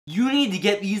You need to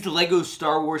get these LEGO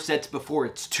Star Wars sets before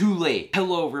it's too late.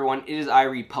 Hello everyone, it is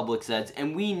Public Sets,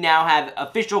 and we now have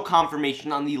official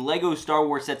confirmation on the LEGO Star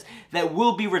Wars sets that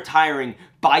will be retiring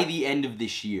by the end of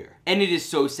this year. And it is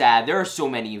so sad, there are so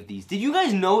many of these. Did you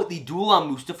guys know the Duel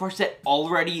on Mustafar set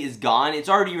already is gone? It's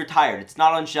already retired, it's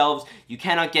not on shelves, you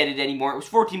cannot get it anymore. It was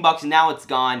 14 bucks and now it's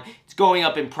gone. It's going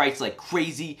up in price like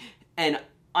crazy, and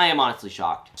I am honestly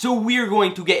shocked. So we're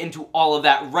going to get into all of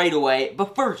that right away,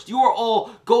 but first, you are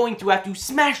all going to have to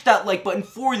smash that like button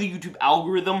for the YouTube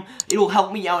algorithm. It'll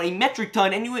help me out a metric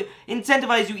ton, and it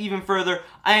incentivize you even further.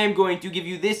 I am going to give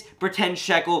you this pretend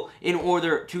shekel in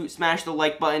order to smash the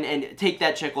like button and take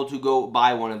that shekel to go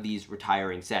buy one of these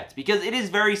retiring sets, because it is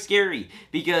very scary,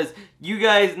 because you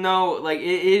guys know, like, it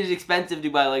is expensive to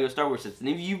buy LEGO Star Wars sets, and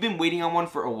if you've been waiting on one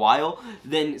for a while,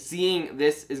 then seeing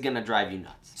this is gonna drive you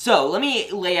nuts. So, let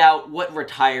me lay out what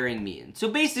retiring means. So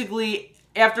basically,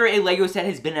 after a LEGO set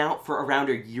has been out for around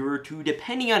a year or two,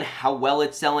 depending on how well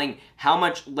it's selling, how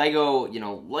much LEGO,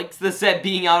 likes the set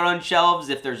being out on shelves,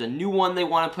 if there's a new one they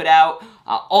want to put out,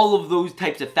 all of those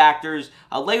types of factors,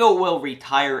 LEGO will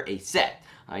retire a set.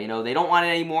 They don't want it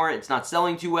anymore, it's not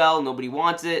selling too well, nobody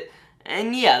wants it.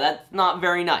 And yeah, that's not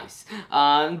very nice.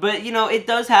 But, it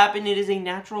does happen. It is a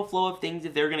natural flow of things.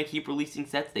 If they're going to keep releasing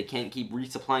sets, they can't keep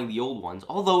resupplying the old ones,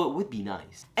 although it would be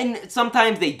nice. And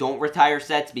sometimes they don't retire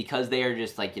sets because they are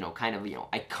just like,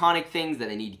 iconic things that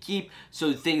they need to keep.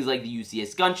 So things like the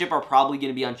UCS Gunship are probably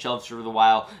going to be on shelves for a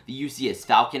while. The UCS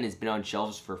Falcon has been on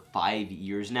shelves for 5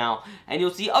 years now. And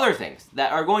you'll see other things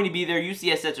that are going to be there.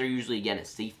 UCS sets are usually, again, a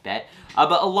safe bet.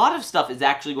 But a lot of stuff is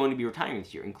actually going to be retiring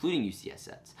this year, including UCS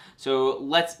sets. So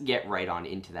let's get right on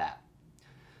into that.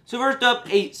 So first up,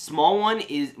 a small one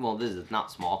is, well, this is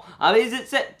not small, is it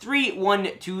set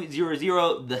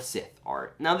 31200, the Sith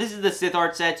art. Now this is the Sith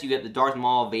art sets. You get the Darth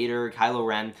Maul, Vader, Kylo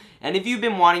Ren, and if you've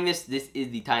been wanting this, this is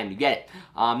the time to get it.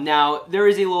 Now there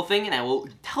is a little thing, and I will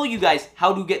tell you guys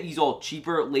how to get these all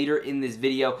cheaper later in this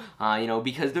video,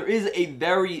 because there is a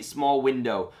very small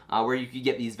window where you could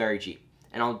get these very cheap,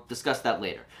 and I'll discuss that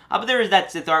later. But there is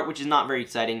that Sith art, which is not very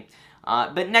exciting.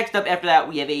 But next up after that,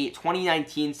 we have a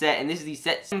 2019 set, and this is the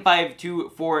set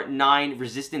 75249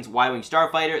 Resistance Y-Wing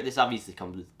Starfighter. This obviously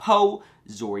comes with Poe,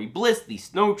 Zori Bliss, the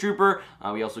Snowtrooper.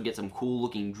 We also get some cool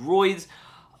looking droids.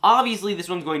 Obviously, this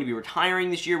one's going to be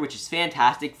retiring this year, which is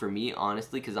fantastic for me,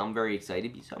 honestly, because I'm very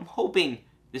excited, because I'm hoping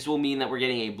this will mean that we're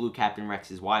getting a blue Captain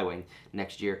Rex's Y-Wing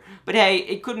next year. But hey,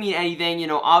 it could mean anything,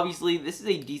 obviously, this is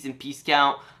a decent piece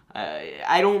count.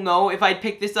 I don't know if I'd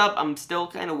pick this up. I'm still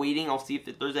kind of waiting. I'll see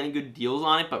if there's any good deals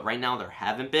on it, but right now there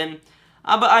haven't been.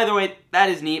 But either way, that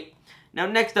is neat. Now,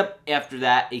 next up after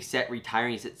that, a set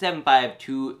retiring is at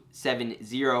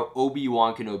 75270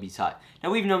 Obi-Wan Kenobi's Hut.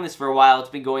 Now, we've known this for a while. It's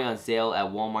been going on sale at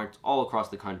Walmarts all across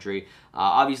the country.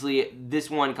 Obviously, this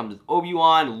one comes with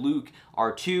Obi-Wan, Luke,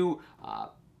 R2,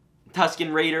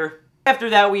 Tusken Raider.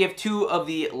 After that, we have two of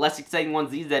the less exciting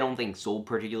ones. These I don't think sold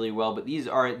particularly well, but these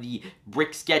are the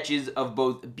brick sketches of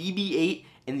both BB-8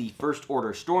 and the First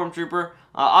Order Stormtrooper.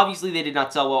 Obviously, they did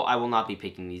not sell well. I will not be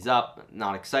picking these up.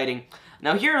 Not exciting.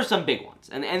 Now, here are some big ones,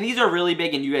 and these are really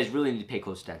big, and you guys really need to pay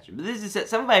close attention. But this is set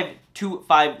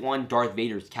 75251 Darth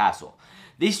Vader's Castle.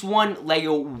 This one,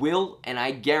 LEGO will, and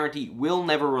I guarantee, will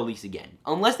never release again.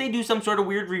 Unless they do some sort of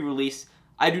weird re-release,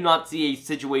 I do not see a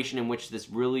situation in which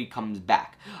this really comes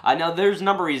back. Now, there's a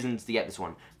number of reasons to get this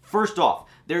one. First off,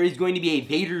 there is going to be a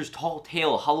Vader's Tall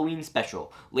Tale Halloween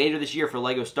special later this year for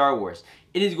LEGO Star Wars.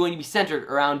 It is going to be centered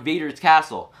around Vader's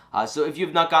castle. So if you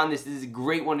have not gotten this, this is a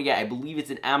great one to get. I believe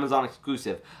it's an Amazon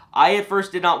exclusive. I at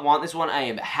first did not want this one. I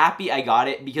am happy I got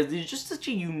it because it's just such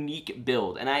a unique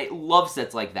build, and I love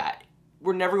sets like that.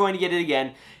 We're never going to get it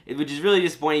again, which is really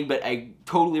disappointing, but I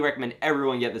totally recommend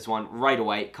everyone get this one right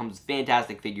away. It comes with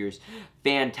fantastic figures,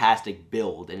 fantastic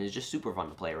build, and it's just super fun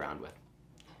to play around with.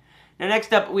 Now,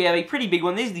 next up, we have a pretty big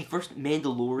one. This is the first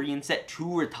Mandalorian set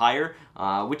to retire,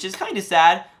 which is kind of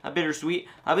sad, bittersweet.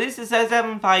 But this is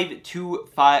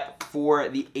 75254,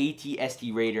 the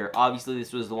AT-ST Raider. Obviously,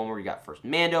 this was the one where we got first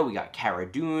Mando, we got Cara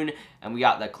Dune, and we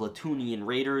got the Klatooinian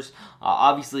Raiders.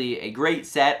 Obviously, a great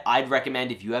set. I'd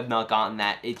recommend if you have not gotten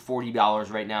that. It's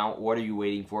 $40 right now. What are you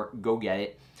waiting for? Go get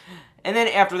it. And then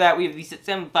after that, we have the set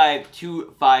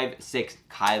 75256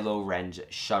 Kylo Ren's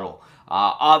Shuttle.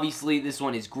 Obviously, this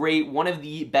one is great. One of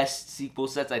the best sequel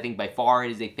sets, I think, by far.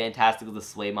 It is a fantastical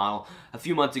display model. A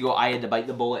few months ago, I had to bite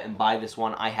the bullet and buy this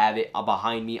one. I have it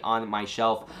behind me on my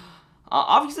shelf.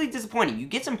 Obviously, disappointing. You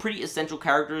get some pretty essential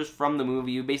characters from the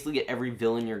movie. You basically get every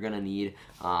villain you're going to need.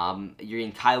 You're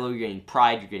getting Kylo, you're getting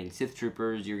Pride, you're getting Sith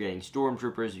Troopers, you're getting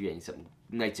Stormtroopers, you're getting some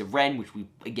Knights of Ren, which we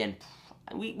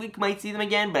might see them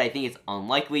again, but I think it's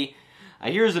unlikely.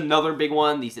 Here's another big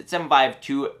one, the set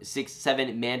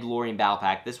 75267 Mandalorian Battle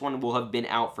Pack. This one will have been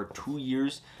out for 2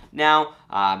 years now.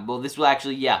 Well, this will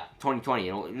actually, 2020.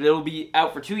 It'll be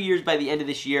out for 2 years by the end of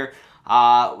this year.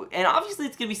 And obviously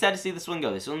it's going to be sad to see this one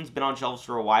go. This one's been on shelves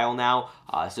for a while now,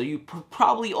 so you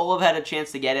probably all have had a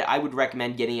chance to get it. I would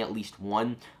recommend getting at least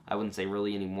one. I wouldn't say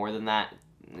really any more than that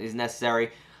is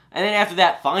necessary. And then after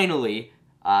that, finally,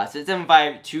 set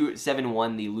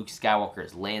 75271, the Luke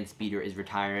Skywalker's Land Speeder is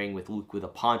retiring, with Luke with a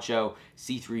poncho,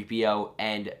 C-3PO,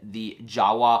 and the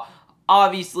Jawa.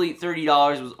 Obviously,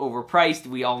 $30 was overpriced.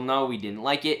 We all know we didn't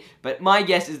like it, but my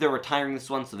guess is they're retiring this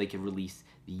one so they can release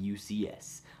the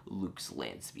UCS Luke's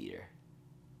Land Speeder.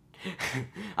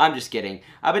 I'm just kidding.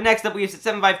 But next up, we have set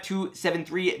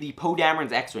 75273, the Poe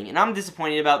Dameron's X-Wing, and I'm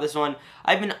disappointed about this one.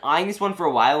 I've been eyeing this one for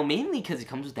a while, mainly because it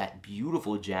comes with that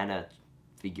beautiful Janna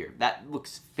figure. That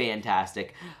looks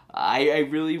fantastic. I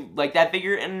really like that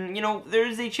figure, and,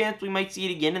 there's a chance we might see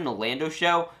it again in the Lando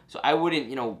show, so I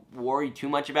wouldn't, worry too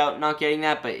much about not getting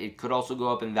that, but it could also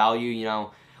go up in value,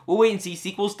 We'll wait and see.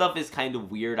 Sequel stuff is kind of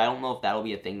weird. I don't know if that'll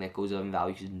be a thing that goes up in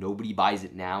value because nobody buys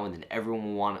it now, and then everyone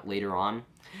will want it later on.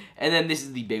 And then this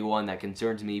is the big one that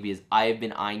concerns me because I have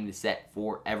been eyeing the set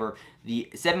forever. The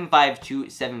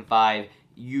 75275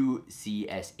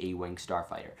 UCS A-Wing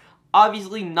Starfighter.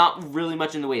 Obviously, not really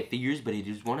much in the way of figures, but it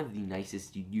is one of the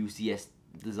nicest UCS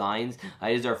designs.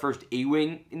 It is our first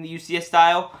A-Wing in the UCS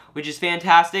style, which is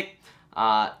fantastic.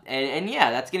 And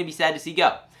yeah, that's going to be sad to see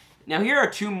go. Now, here are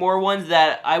two more ones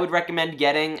that I would recommend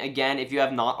getting, again, if you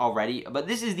have not already. But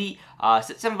this is the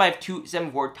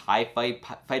 75274 TIE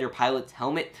Fighter Pilot's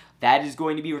Helmet. That is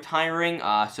going to be retiring.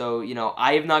 So,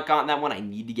 I have not gotten that one. I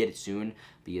need to get it soon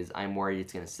because I'm worried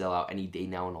it's going to sell out any day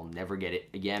now and I'll never get it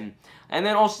again. And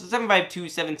then also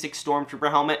 75276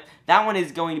 Stormtrooper Helmet. That one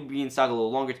is going to be in stock a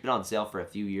little longer. It's been on sale for a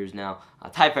few years now.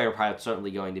 TIE Fighter Pilot's certainly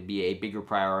going to be a bigger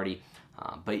priority.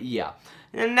 But yeah.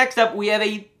 And next up, we have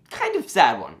a kind of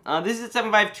sad one. This is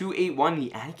 75281,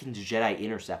 the Anakin's Jedi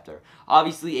Interceptor.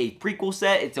 Obviously a prequel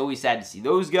set. It's always sad to see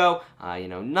those go.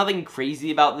 Nothing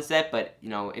crazy about the set, but,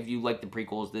 if you like the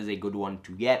prequels, this is a good one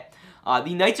to get.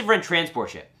 The Knights of Ren transport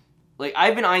ship.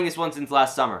 I've been eyeing this one since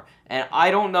last summer, and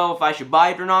I don't know if I should buy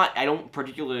it or not. I don't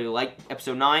particularly like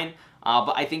Episode 9,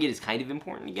 but I think it is kind of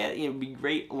important to get. It would be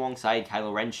great alongside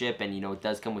Kylo Ren ship, and, it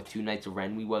does come with 2 Knights of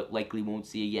Ren we likely won't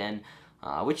see again.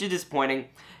 Which is disappointing.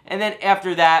 And then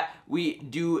after that, we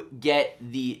do get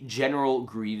the General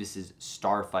Grievous's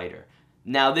Starfighter.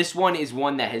 Now, this one is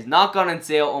one that has not gone on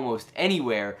sale almost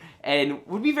anywhere, and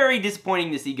would be very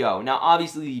disappointing to see go. Now,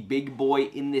 obviously, the big boy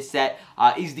in this set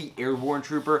is the Airborne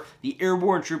Trooper. The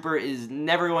Airborne Trooper is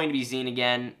never going to be seen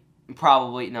again.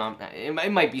 Probably, no,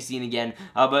 it might be seen again,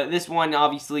 but this one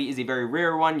obviously is a very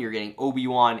rare one. You're getting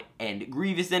Obi-Wan and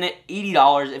Grievous in it,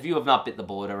 $80 if you have not bit the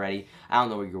bullet already. I don't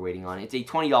know what you're waiting on. It's a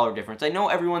 $20 difference. I know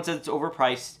everyone says it's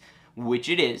overpriced, which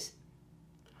it is,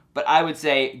 but I would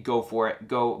say go for it.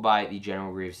 Go buy the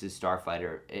General Grievous'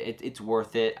 Starfighter. It's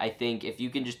worth it. I think if you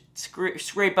can just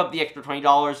scrape up the extra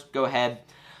 $20, go ahead.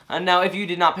 Now, if you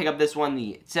did not pick up this one,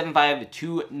 the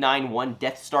 75291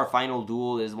 Death Star Final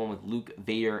Duel is the one with Luke,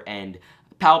 Vader, and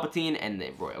Palpatine, and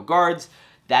the Royal Guards.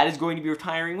 That is going to be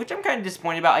retiring, which I'm kind of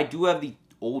disappointed about. I do have the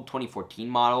old 2014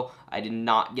 model. I did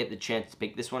not get the chance to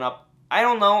pick this one up. I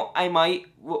don't know. I might.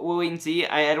 We'll wait and see.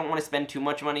 I don't want to spend too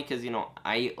much money because,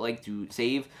 I like to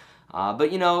save.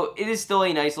 But, it is still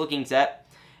a nice-looking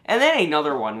set. And then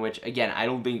another one, which, again, I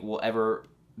don't think will ever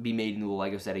be made into the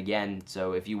LEGO set again,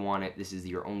 so if you want it, this is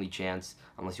your only chance,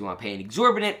 unless you want to pay an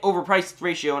exorbitant overpriced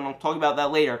ratio, and I'll talk about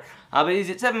that later. But is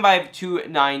it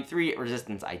 75293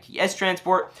 Resistance ITS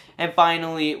transport? And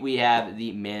finally, we have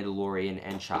the Mandalorian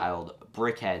and Child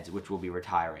Brickheads, which will be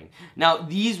retiring. Now,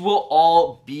 these will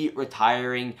all be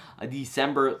retiring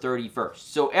December 31st.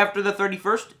 So after the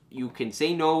 31st, you can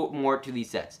say no more to these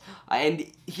sets. And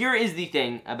here is the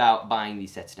thing about buying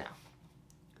these sets now.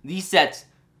 These sets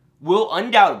will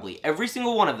undoubtedly, every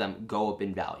single one of them, go up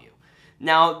in value.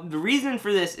 Now, the reason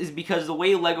for this is because the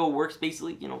way LEGO works,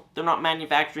 basically, they're not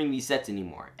manufacturing these sets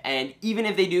anymore. And even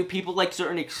if they do, people like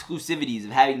certain exclusivities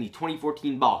of having the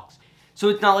 2014 box. So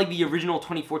it's not like the original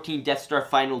 2014 Death Star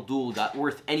Final Duel got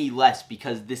worth any less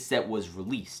because this set was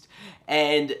released.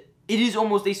 And it is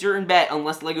almost a certain bet,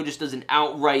 unless LEGO just does an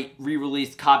outright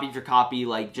re-release, copy for copy,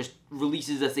 just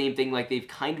releases the same thing like they've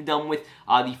kind of done with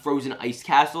the Frozen Ice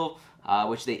Castle,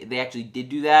 which they actually did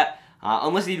do that.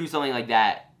 Unless they do something like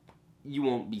that, you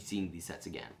won't be seeing these sets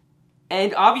again.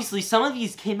 And obviously, some of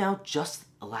these came out just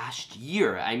last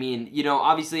year. I mean,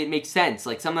 obviously it makes sense.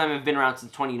 Some of them have been around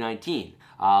since 2019.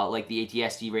 like the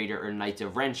ATST Raider or Knights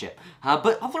of Friendship.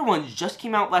 But other ones just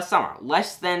came out last summer,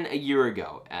 less than a year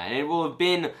ago, and it will have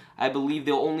been, I believe,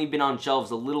 they'll only been on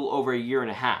shelves a little over a year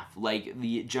and a half, like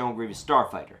the General Grievous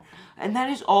Starfighter. And that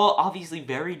is all obviously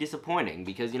very disappointing,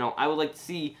 because, you know, I would like to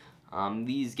see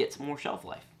these get some more shelf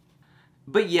life.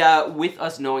 But yeah, with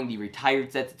us knowing the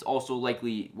retired sets, it's also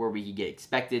likely where we could get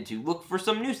expected to look for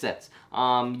some new sets,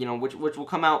 you know, which will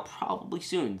come out probably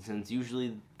soon, since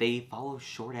usually they follow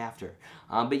short after.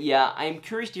 But yeah, I'm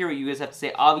curious to hear what you guys have to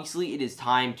say. Obviously, it is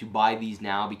time to buy these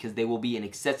now, because they will be an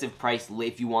excessive price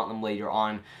if you want them later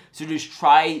on. So just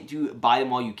try to buy them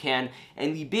while you can.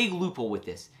 And the big loophole with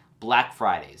this, Black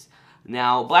Fridays.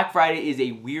 Now, Black Friday is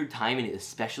a weird time, and it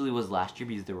especially was last year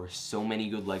because there were so many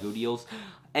good LEGO deals,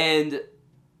 and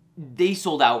they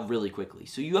sold out really quickly.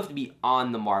 So you have to be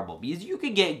on the marble, because you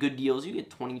could get good deals. You get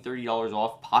 $20, $30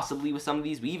 off, possibly with some of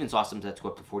these. We even saw some sets go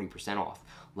up to 40% off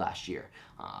last year.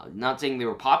 Not saying they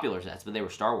were popular sets, but they were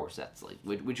Star Wars sets, like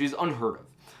which is unheard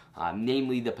of.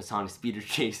 Namely the Pisana Speeder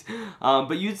Chase.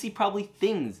 But you'd see probably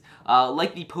things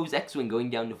like the Pose X-Wing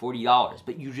going down to $40,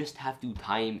 but you just have to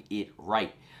time it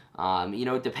right. You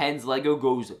know, it depends. LEGO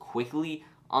goes quickly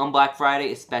on Black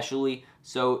Friday, especially,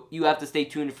 so you have to stay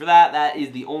tuned for that. That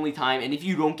is the only time, and if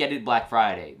you don't get it Black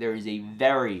Friday, there is a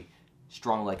very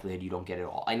strong likelihood you don't get it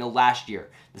all. I know last year,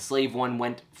 the Slave one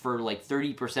went for like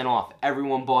 30% off.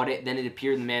 Everyone bought it, then it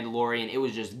appeared in The Mandalorian, it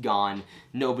was just gone.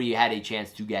 Nobody had a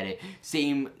chance to get it.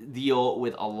 Same deal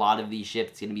with a lot of these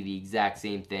ships. It's going to be the exact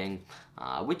same thing,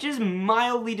 which is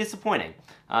mildly disappointing.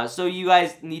 So you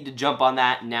guys need to jump on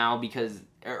that now, because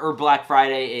or Black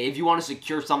Friday. If you want to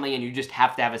secure something and you just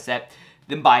have to have a set,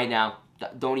 then buy it now.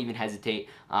 Don't even hesitate.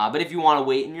 But if you want to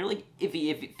wait and you're like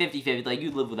iffy, 50-50, like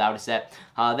you'd live without a set,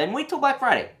 then wait till Black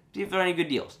Friday. See if there are any good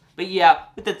deals. But yeah,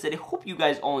 with that said, I hope you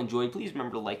guys all enjoyed. Please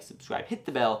remember to like, subscribe, hit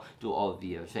the bell, do all of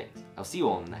the other things. I'll see you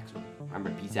all in the next one. Remember,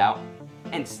 peace out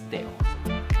and stay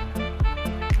awesome.